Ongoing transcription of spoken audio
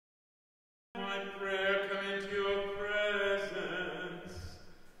and prayer come into your presence.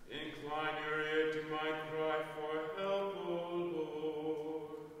 Incline your ear to my cry for help, O Lord.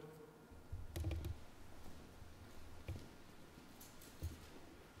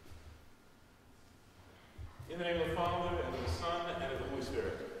 In the name of the Father, and of the Son, and of the Holy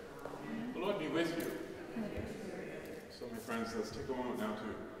Spirit. Amen. The Lord be with you. So, my friends, let's take a moment now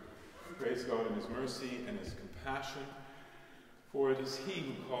to praise God in his mercy and his compassion, for it is he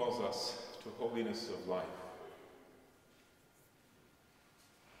who calls us to holiness of life.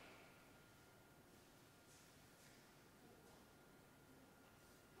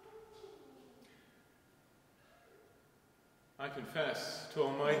 I confess to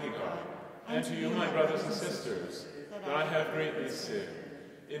Almighty God, and to you, my brothers and sisters, that I have greatly sinned,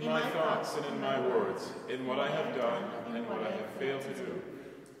 in my thoughts and in my words, in what I have done and what I have failed to do,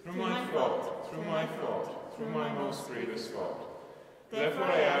 through my most grievous fault. Therefore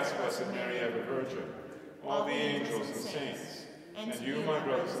I ask Blessed Mary, ever Virgin, all the angels and saints, and you, my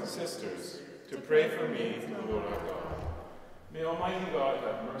brothers and sisters, to pray for me to the Lord our God. May Almighty God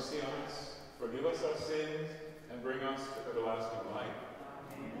have mercy on us, forgive us our sins, and bring us to everlasting life.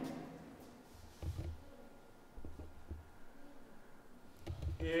 Amen.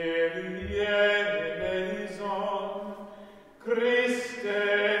 Kyrie eleison, Christe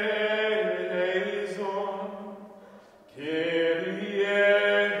eleison, Kyrie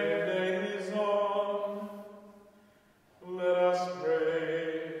eleison. Let us pray.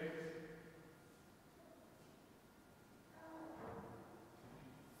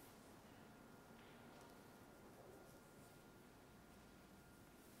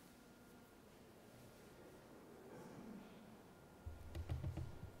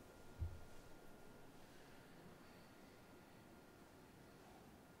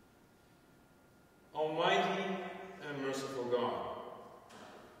 Almighty and merciful God,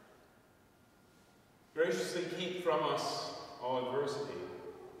 graciously keep from us all adversity,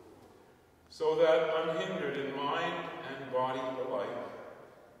 so that, unhindered in mind and body alike,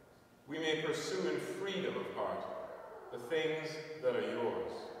 we may pursue in freedom of heart the things that are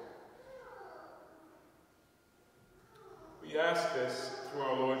yours. We ask this through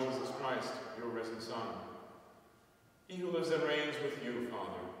our Lord Jesus Christ, your risen Son, he who lives and reigns with you,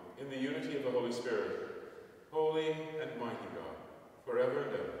 Father, in the unity of the Holy Spirit, holy and mighty God, forever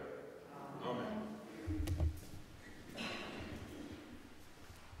and ever. Amen.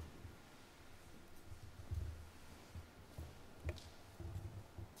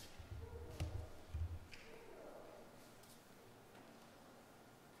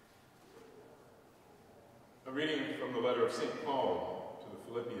 A reading from the letter of St. Paul to the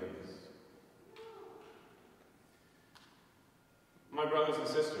Philippians. My brothers and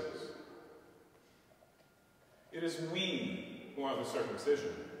sisters, it is we who are the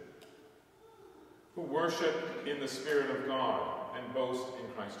circumcision, who worship in the Spirit of God and boast in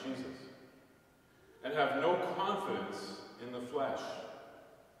Christ Jesus, and have no confidence in the flesh,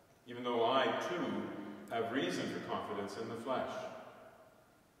 even though I, too, have reason for confidence in the flesh.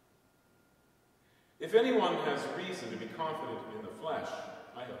 If anyone has reason to be confident in the flesh,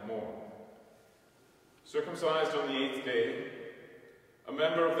 I have more. Circumcised on the 8th day, a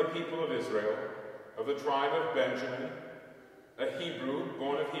member of the people of Israel, of the tribe of Benjamin, a Hebrew,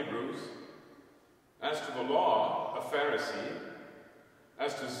 born of Hebrews, as to the law, a Pharisee,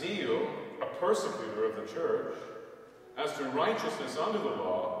 as to zeal, a persecutor of the church, as to righteousness under the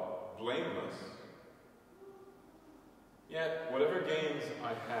law, blameless. Yet whatever gains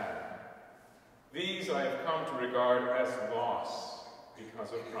I had, these I have come to regard as loss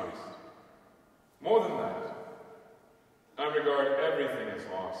because of Christ. More than that, I regard everything as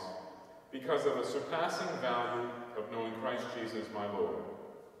loss because of the surpassing value of knowing Christ Jesus my Lord.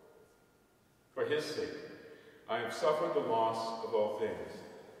 For his sake, I have suffered the loss of all things,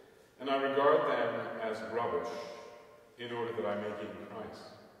 and I regard them as rubbish in order that I may gain Christ.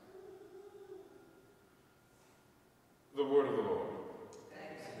 The word of the Lord.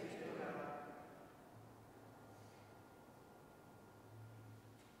 Thanks be to God.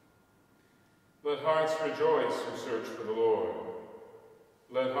 Let hearts rejoice who search for the Lord.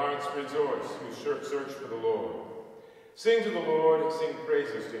 Let hearts rejoice who search for the Lord. Sing to the Lord, sing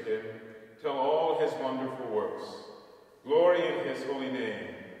praises to him. Tell all his wonderful works. Glory in his holy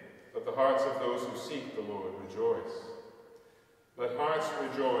name. Let the hearts of those who seek the Lord rejoice. Let hearts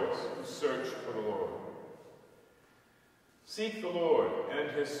rejoice who search for the Lord. Seek the Lord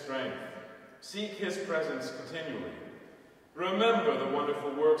and his strength. Seek his presence continually. Remember the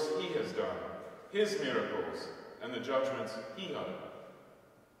wonderful works he has done, his miracles, and the judgments he uttered.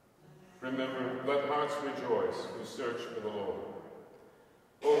 Remember, let hearts rejoice who search for the Lord.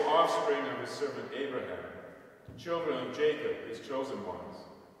 O offspring offspring of his servant Abraham, children of Jacob, his chosen ones.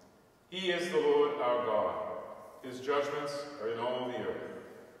 He is the Lord our God. His judgments are in all the earth.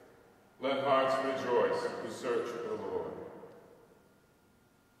 Let hearts rejoice who search for the Lord.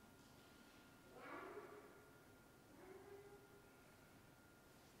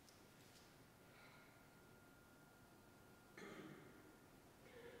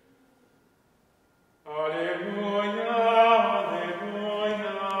 Alleluia,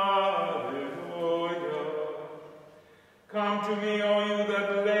 alleluia, alleluia. Come to me, all you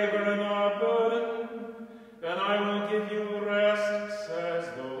that labor and are burdened, and I will give you rest, says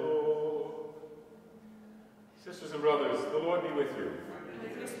the Lord. Sisters and brothers, the Lord be with you. And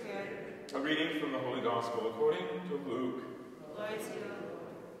with your spirit. A reading from the Holy Gospel according to Luke. Glory to you, Lord.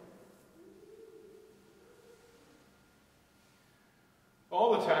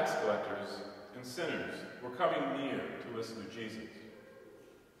 All the tax collectors and sinners were coming near to listen to Jesus.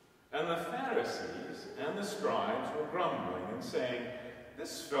 And the Pharisees and the scribes were grumbling and saying,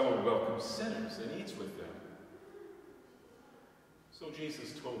 "This fellow welcomes sinners and eats with them." So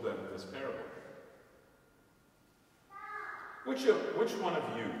Jesus told them this parable. Which one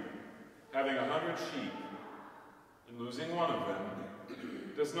of you, having 100 sheep and losing one of them,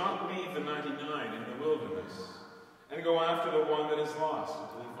 does not leave the 99 in the wilderness and go after the one that is lost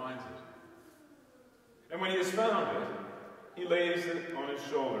until he finds it? And when he has found it, he lays it on his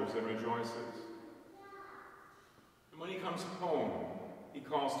shoulders and rejoices. And when he comes home, he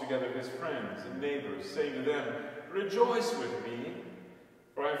calls together his friends and neighbors, saying to them, "Rejoice with me,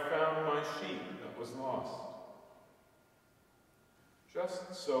 for I have found my sheep that was lost."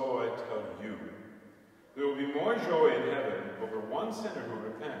 Just so I tell you, there will be more joy in heaven over one sinner who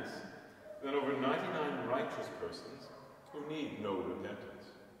repents than over 99 righteous persons who need no repentance.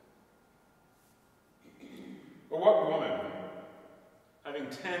 Or what woman, having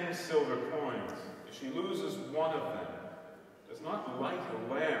 10 silver coins, if she loses one of them, does not light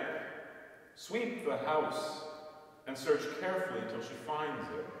a lamp, sweep the house, and search carefully until she finds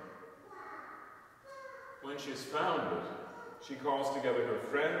it? When she has found it, she calls together her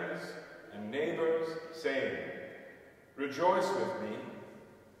friends and neighbors, saying, "Rejoice with me,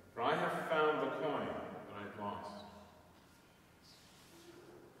 for I have found the coin that I had lost."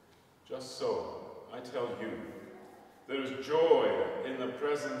 Just so, I tell you, there is joy in the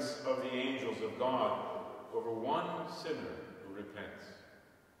presence of the angels of God over one sinner who repents.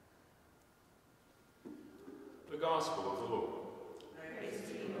 The Gospel of the Lord. Praise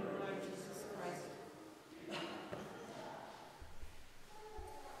to you, Lord Jesus Christ.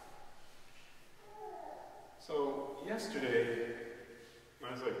 So, yesterday,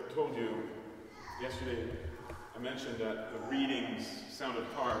 as I told you, yesterday I mentioned that the readings sounded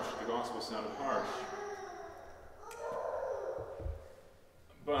harsh, the Gospel sounded harsh.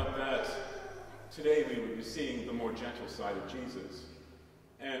 But that today we would be seeing the more gentle side of Jesus.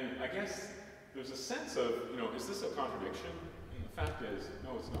 And I guess there's a sense of, is this a contradiction? And the fact is,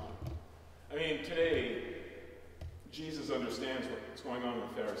 no, it's not. I mean, today, Jesus understands what's going on in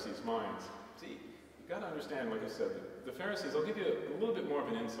the Pharisees' minds. See, you've got to understand, like I said, the Pharisees, I'll give you a little bit more of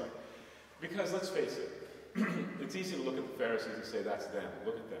an insight. Because let's face it, it's easy to look at the Pharisees and say, that's them,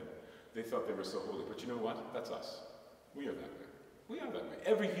 look at them. They thought they were so holy. But you know what? That's us. We are that way. We are that way.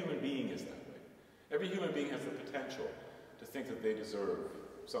 Every human being is that way. Every human being has the potential to think that they deserve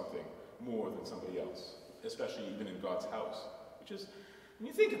something more than somebody else, especially even in God's house, which is, when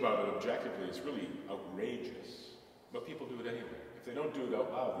you think about it objectively, it's really outrageous. But people do it anyway. If they don't do it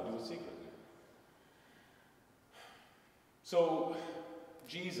out loud, they do it secretly. So,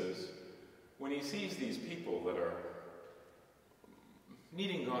 Jesus, when he sees these people that are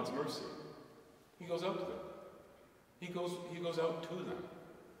needing God's mercy, he goes out to them. He goes out to them.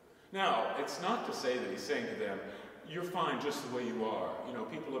 Now, it's not to say that he's saying to them, "You're fine just the way you are.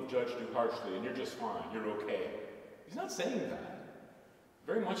 People have judged you harshly and you're just fine. You're okay." He's not saying that.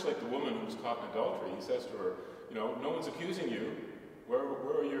 Very much like the woman who was caught in adultery, he says to her, "No one's accusing you. Where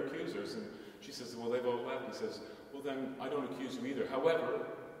are your accusers?" And she says, "Well, they've all left." He says, "Well, then I don't accuse you either. However,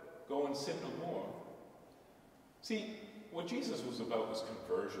 go and sin no more." See, what Jesus was about was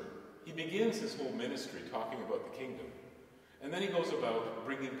conversion. He begins his whole ministry talking about the kingdom. And then he goes about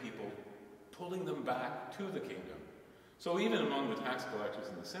bringing people, pulling them back to the kingdom. So even among the tax collectors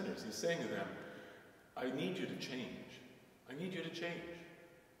and the sinners, he's saying to them, "I need you to change. I need you to change."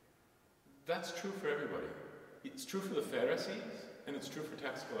 That's true for everybody. It's true for the Pharisees, and it's true for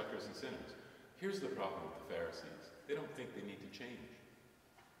tax collectors and sinners. Here's the problem with the Pharisees. They don't think they need to change.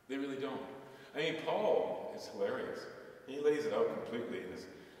 They really don't. I mean, Paul is hilarious. He lays it out completely in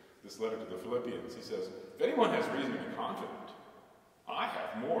this letter to the Philippians. He says, "If anyone has reason to be confident, I have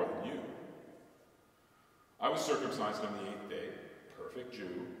have more than you. I was circumcised on the 8th day, perfect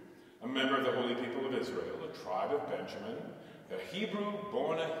Jew, a member of the holy people of Israel, a tribe of Benjamin, a Hebrew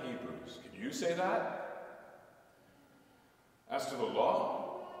born of Hebrews. Can you say that? As to the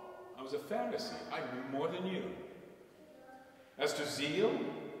law, I was a Pharisee. I knew more than you. As to zeal,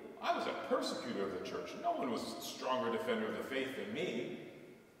 I was a persecutor of the church. No one was a stronger defender of the faith than me.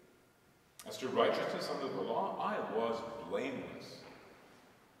 As to righteousness under the law, I was blameless.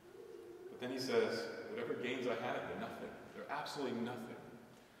 But then he says, whatever gains I had, they're nothing. They're absolutely nothing.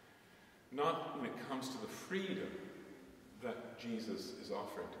 Not when it comes to the freedom that Jesus is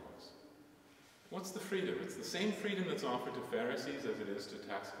offering to us. What's the freedom? It's the same freedom that's offered to Pharisees as it is to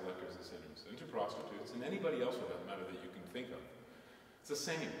tax collectors and sinners, and to prostitutes, and anybody else for that matter that you can think of. It's the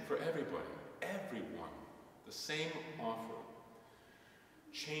same for everybody, everyone. The same offer.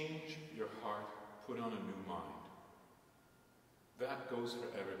 Change your heart, put on a new mind. That goes for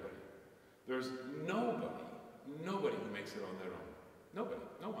everybody. There's nobody who makes it on their own. Nobody,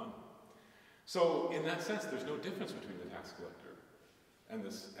 no one. So in that sense, there's no difference between the tax collector and the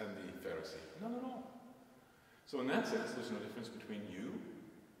Pharisee. None at all. So in that sense, there's no difference between you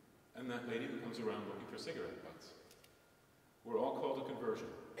and that lady who comes around looking for cigarette butts. We're all called to conversion,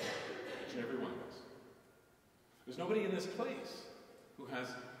 each and every one of us. There's nobody in this place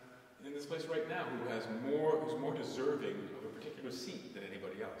right now, who's more deserving of a particular seat than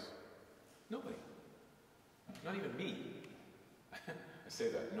anybody else. Nobody. Not even me. I say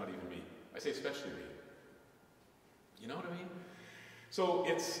that, not even me. I say especially me. You know what I mean? So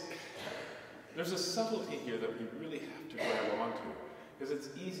there's a subtlety here that we really have to grab onto, because it's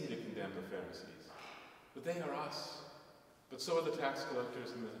easy to condemn the Pharisees. But they are us. But so are the tax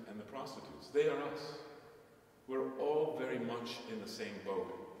collectors and the prostitutes. They are us. We're all very much in the same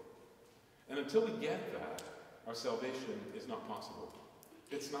boat. And until we get that, our salvation is not possible.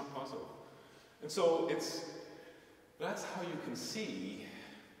 It's not possible. And so that's how you can see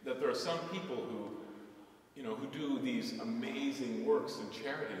that there are some people who do these amazing works and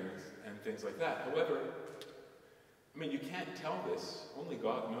charities and things like that. However, I mean, you can't tell this. Only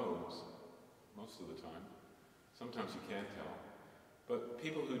God knows, most of the time. Sometimes you can't tell. But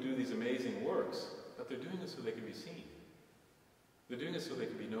people who do these amazing works, but they're doing it so they can be seen. They're doing it so they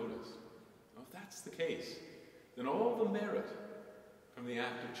can be noticed. Well, if that's the case, then all the merit from the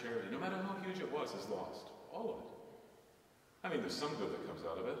act of charity, no matter how huge it was, is lost. All of it. I mean, there's some good that comes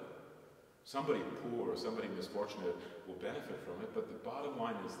out of it. Somebody poor or somebody misfortunate will benefit from it, but the bottom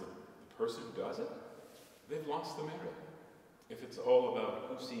line is the person who does it, they've lost the merit. If it's all about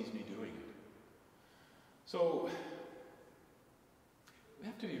who sees me doing it. So, we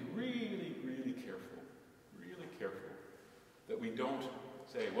have to be really, really careful that we don't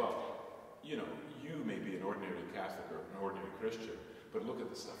say, well, you may be an ordinary Catholic or an ordinary Christian, but look at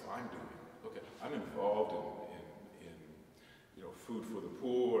the stuff I'm doing. Look at, I'm involved in food for the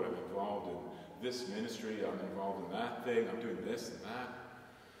poor, I'm involved in this ministry, I'm involved in that thing, I'm doing this and that.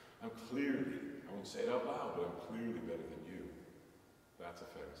 I'm clearly, I won't say it out loud, but I'm clearly better than you. That's a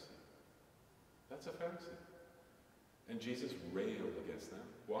Pharisee. That's a Pharisee. And Jesus railed against them.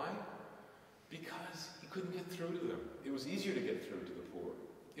 Why? Because he couldn't get through to them. It was easier to get through to the poor.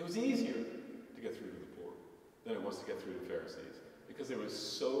 It was easier to get through to the poor than it was to get through to Pharisees, because they were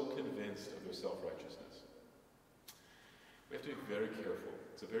so convinced of their self-righteousness. We have to be very careful.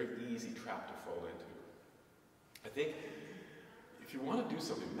 It's a very easy trap to fall into. I think if you want to do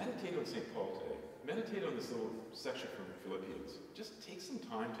something, meditate on St. Paul today. Meditate on this little section from Philippians. Just take some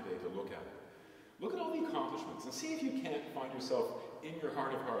time today to look at it. Look at all the accomplishments and see if you can't find yourself in your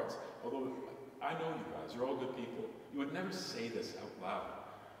heart of hearts. Although I know you guys, you're all good people. You would never say this out loud.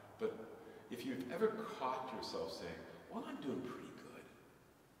 But if you've ever caught yourself saying, well, I'm doing pretty good.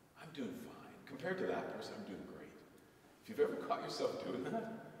 I'm doing fine. Compared to that person, I'm doing great. If you've ever caught yourself doing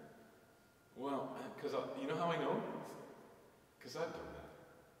that, well, because you know how I know? Because I've done that.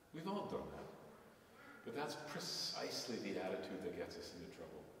 We've all done that. But that's precisely the attitude that gets us into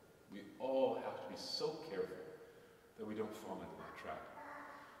trouble. We all have to be so careful that we don't fall into that trap.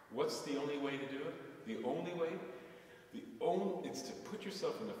 What's the only way to do it? The only way? It's to put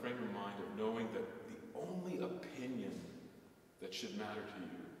yourself in the frame of mind of knowing that the only opinion that should matter to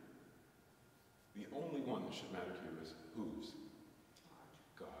you, the only one that should matter to you is whose?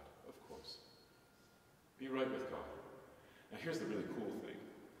 God, of course. Be right with God. Now here's the really cool thing.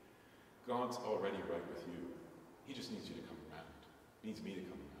 God's already right with you. He just needs you to come around. He needs me to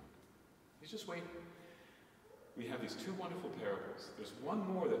come around. He's just waiting. We have these two wonderful parables. There's one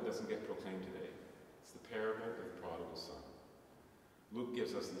more that doesn't get proclaimed today. It's the parable of the prodigal son. Luke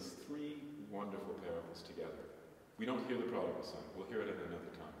gives us these three wonderful parables together. We don't hear the prodigal son. We'll hear it at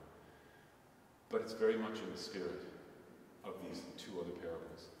another time. But it's very much in the spirit of these two other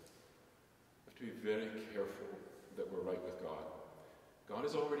parables. We have to be very careful that we're right with God. God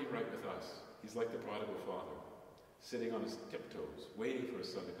is already right with us. He's like the prodigal father, sitting on his tiptoes, waiting for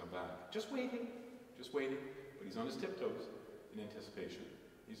his son to come back. Just waiting. But he's on his tiptoes in anticipation.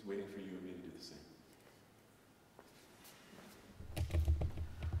 He's waiting for you and me to do the same.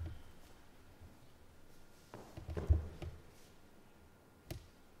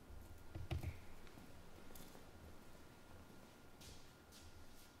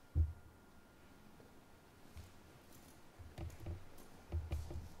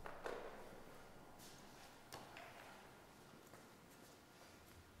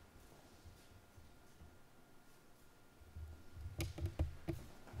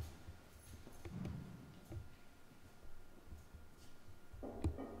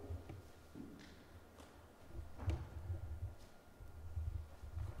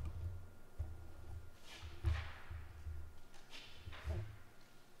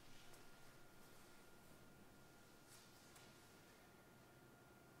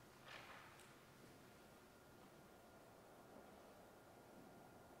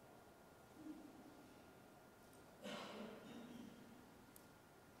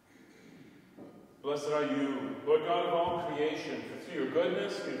 Blessed are you, Lord God of all creation, for through your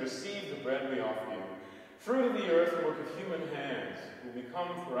goodness we receive the bread we offer you. Fruit of the earth and work of human hands will become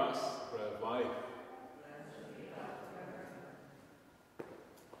for us the bread of life.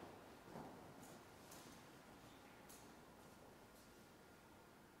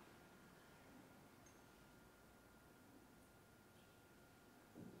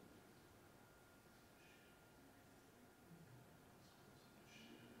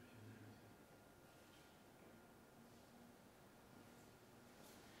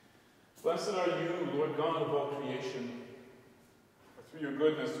 Blessed are you, Lord God of all creation, for through your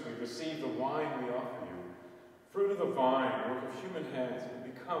goodness we receive the wine we offer you. Fruit of the vine, work of human hands, will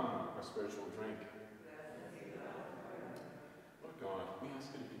become our spiritual drink. Lord God, we ask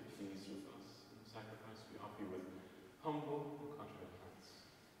you to be pleased with us in the sacrifice we offer you with humble and contrite hearts.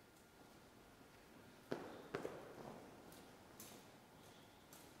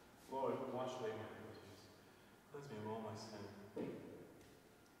 Lord, wash away my iniquities. Cleanse me of all my sin.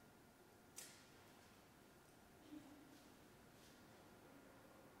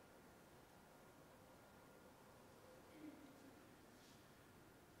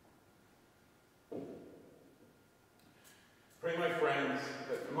 Pray, my friends,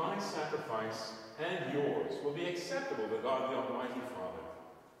 that my sacrifice and yours will be acceptable to God the Almighty Father.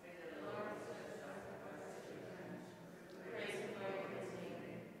 May the Lord accept the sacrifice that you present, praise and glory in his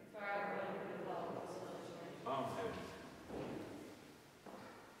name, for our good and the love of his holy church. Amen.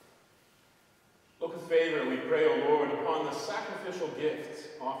 Look with favor, we pray, O Lord, upon the sacrificial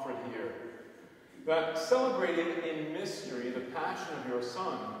gifts offered here, that celebrating in mystery the passion of your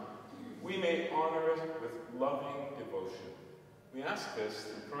Son, we may honor it with loving devotion. We ask this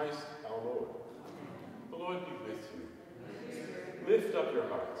through Christ our Lord. The Lord be with you. Lift up your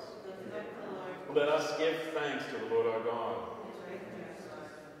hearts. Let us give thanks to the Lord our God.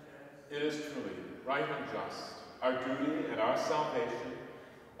 It is truly right and just, our duty and our salvation,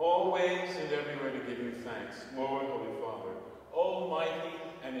 always and everywhere to give you thanks, Lord, Holy Father, Almighty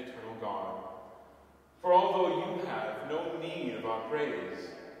and eternal God. For although you have no need of our praise,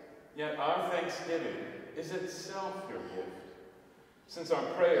 yet our thanksgiving is itself your gift, since our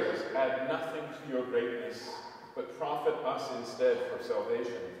prayers add nothing to your greatness, but profit us instead for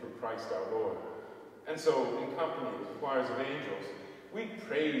salvation through Christ our Lord. And so, in company with choirs of angels, we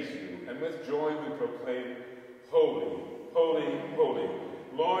praise you, and with joy we proclaim, Holy, holy, holy,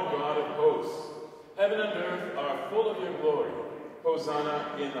 Lord God of hosts. Heaven and earth are full of your glory.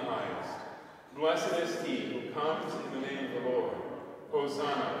 Hosanna in the highest. Blessed is he who comes in the name of the Lord.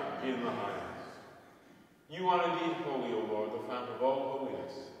 Hosanna in the highest. You are indeed holy, O Lord, the fount of all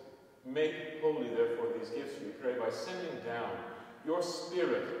holiness. Make holy, therefore, these gifts, we pray, by sending down your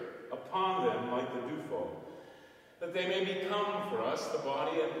Spirit upon them like the dewfall, that they may become for us the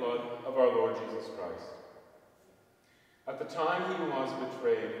body and blood of our Lord Jesus Christ. At the time he was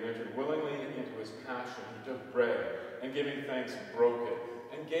betrayed and entered willingly into his passion, he took bread, and giving thanks, broke it,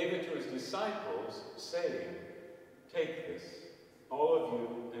 and gave it to his disciples, saying, Take this, all of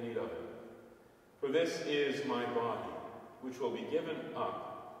you, and eat of it. For this is my body, which will be given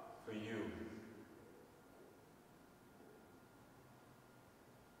up for you.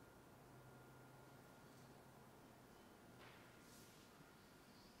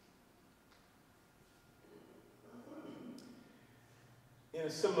 In a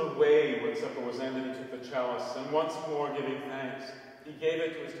a similar way, when supper was ended, he took the chalice, and once more giving thanks, he gave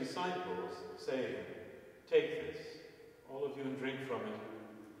it to his disciples, saying, "Take this, all of you, and drink from it.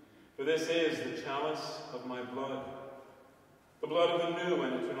 For this is the chalice of my blood, the blood of the new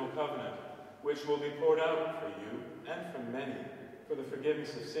and eternal covenant, which will be poured out for you and for many for the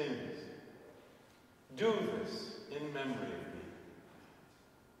forgiveness of sins. Do this in memory of me."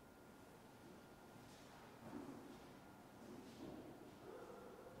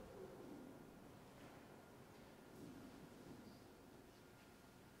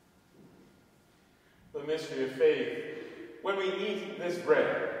 The mystery of faith. When we eat this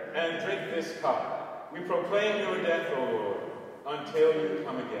bread and drink this cup, we proclaim your death, O Lord, until you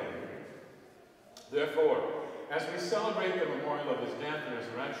come again. Therefore, as we celebrate the memorial of his death and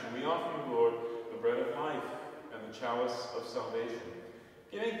resurrection, we offer you, Lord, the bread of life and the chalice of salvation,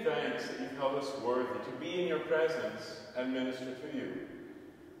 giving thanks that you've held us worthy to be in your presence and minister to you.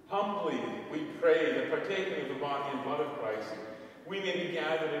 Humbly we pray that, partaking of the body and blood of Christ, we may be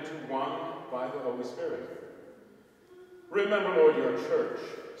gathered into one by the Holy Spirit. Remember, Lord, your church,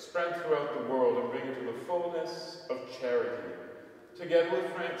 spread throughout the world, and bring it to the fullness of charity, together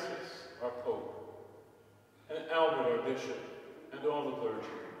with Francis, our Pope, and Albert, our Bishop, and all the clergy.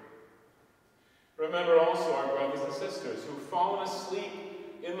 Remember also our brothers and sisters who've fallen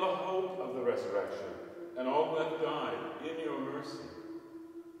asleep in the hope of the resurrection, and all who have died in your mercy.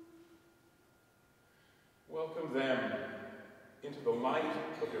 Welcome them into the light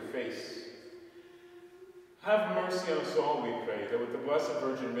of your face. Have mercy on us all, we pray, that with the Blessed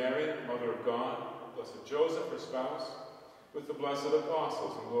Virgin Mary, Mother of God, Blessed Joseph, her spouse, with the blessed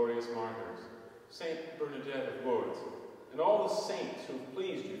apostles and glorious martyrs, Saint Bernadette of Lourdes, and all the saints who have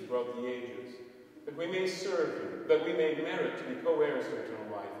pleased you throughout the ages, that we may serve you, that we may merit to be co-heirs to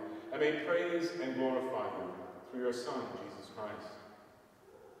eternal life, and may praise and glorify you through your Son, Jesus Christ.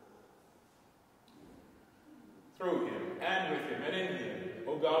 Through him, and with him, and in him,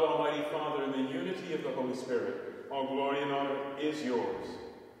 O God, Almighty Father, in the unity of the Holy Spirit, all glory and honor is yours,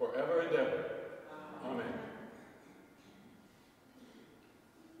 forever and ever. Amen.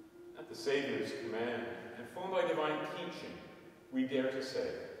 At the Savior's command, informed by divine teaching, we dare to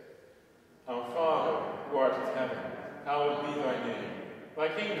say, Our Father, who art in heaven, hallowed be thy name. Thy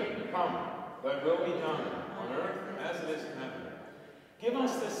kingdom come, thy will be done, on earth as it is in heaven. Give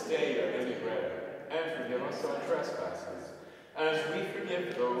us this day our daily bread, and forgive us our trespasses, as we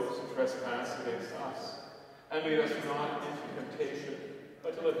forgive those who trespass against us. And lead us not into temptation,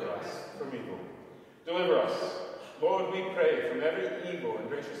 but deliver us from evil. Deliver us, Lord, we pray, from every evil, and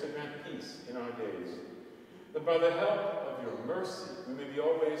graciously grant peace in our days, that by the help of your mercy we may be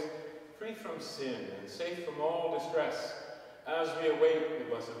always free from sin and safe from all distress, as we await the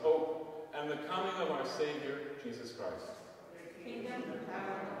blessed hope and the coming of our Savior, Jesus Christ. Kingdom,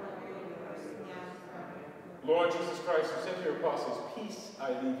 power, and glory are yours, now and forever. Lord Jesus Christ, who said to your apostles, "Peace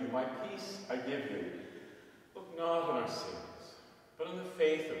I leave you, my peace I give you," look not on our sins, but on the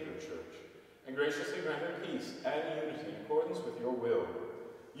faith of your church, and graciously grant her peace and unity in accordance with your will.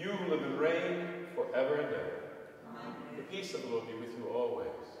 You who live and reign forever and ever. Amen. The peace of the Lord be with you always.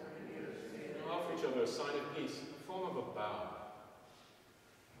 And offer each other a sign of peace in the form of a bow.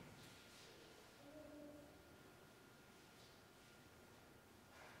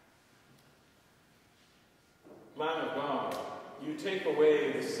 Lamb of God, you take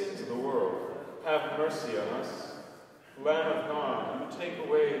away the sins of the world. Have mercy on us. Lamb of God, you take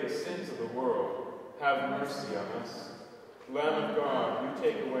away the sins of the world. Have mercy on us. Lamb of God, you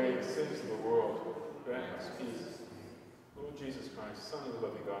take away the sins of the world. Grant us peace. Lord Jesus Christ, Son of the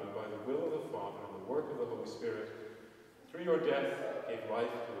living God, and by the will of the Father and the work of the Holy Spirit, through your death gave life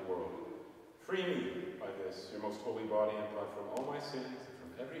to the world. Free me by this, your most holy body and blood, from all my sins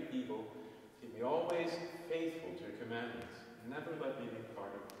and from every evil. Keep me always faithful to your commandments. Never let me be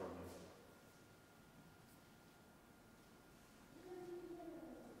parted from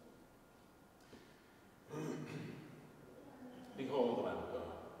you. Behold the Lamb of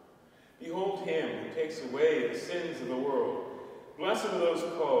God. Behold him who takes away the sins of the world. Blessed are those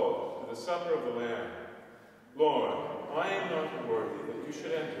called to the supper of the Lamb. Lord, I am not worthy that you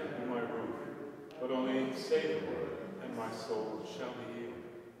should enter under my roof, but only say the word, and my soul shall be healed.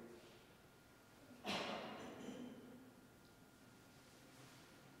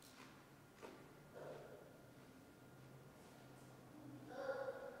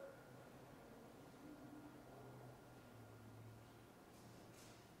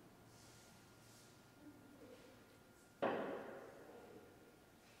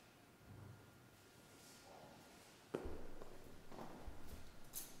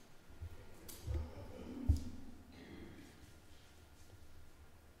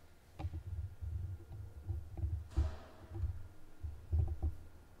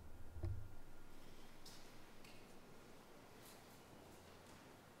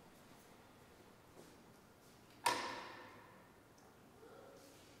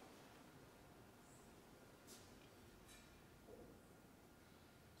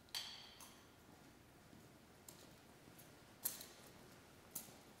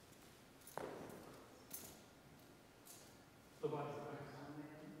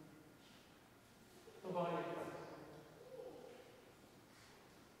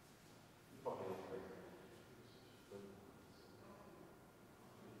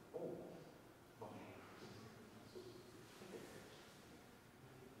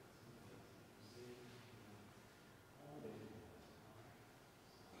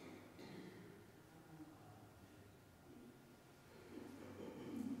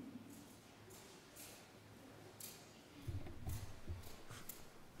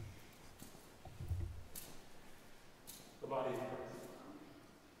 body of Christ.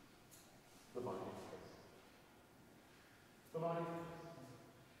 The body of Christ. The body of Christ.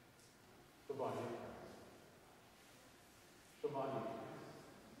 The body of Christ. The body of Christ.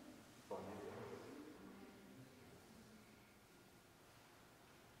 Body of Christ.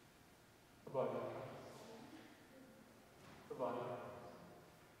 The body of Christ. The body of Christ.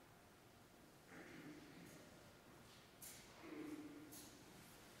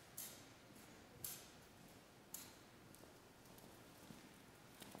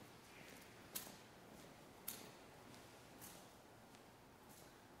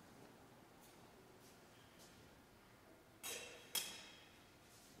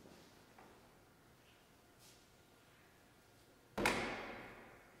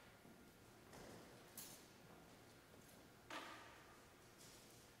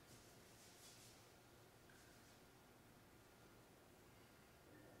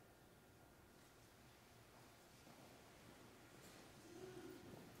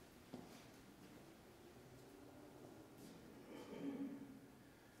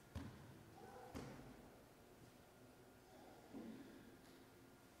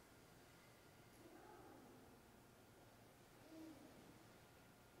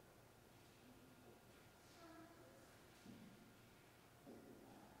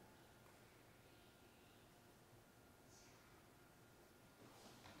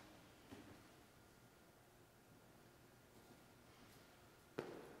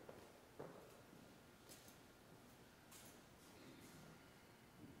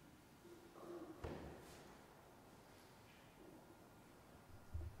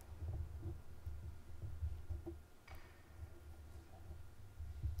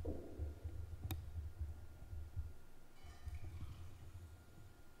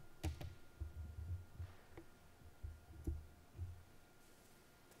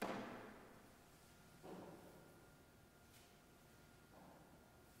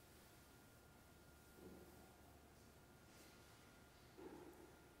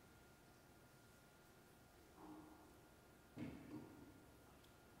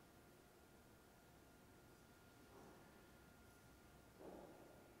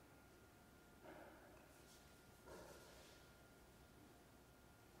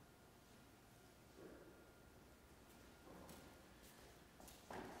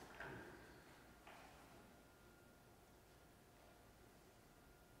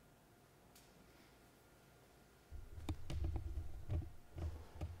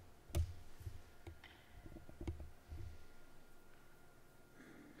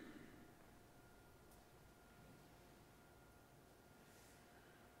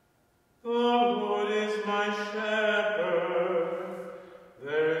 The Lord is my shepherd,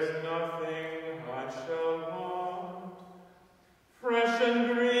 there is nothing I shall want. Fresh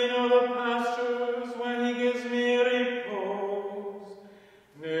and green are the pastures when he gives me repose.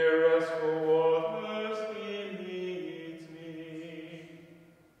 Near restful waters he leads me.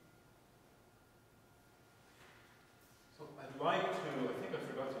 So I think I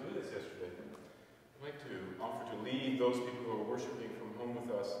forgot to do this yesterday. I'd like to offer to lead those people who are worshiping from home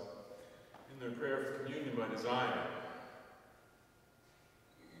with us in their prayer of communion by design.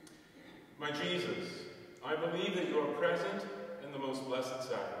 My Jesus, I believe that you are present in the most blessed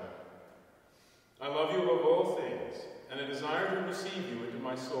sacrament. I love you above all things, and I desire to receive you into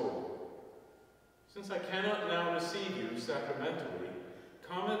my soul. Since I cannot now receive you sacramentally,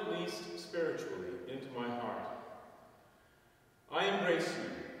 come at least spiritually into my heart. I embrace you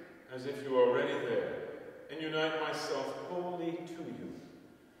as if you are already there, and unite myself wholly to you.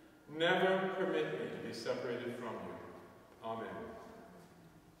 Never permit me to be separated from you. Amen.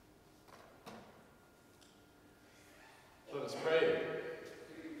 Let us pray.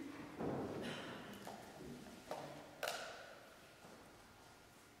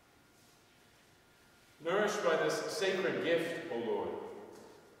 Nourished by this sacred gift, O Lord,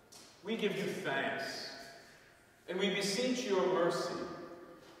 we give you thanks, and we beseech your mercy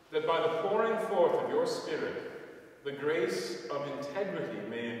that by the pouring forth of your Spirit, the grace of integrity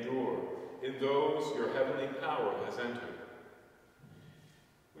may endure in those your heavenly power has entered.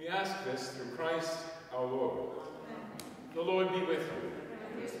 We ask this through Christ our Lord. Amen. The Lord be with you.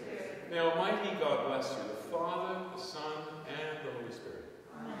 And may Almighty God bless you, the Father, the Son, and the Holy Spirit.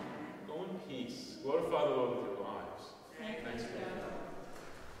 Amen. Go in peace. Glorify the Lord with your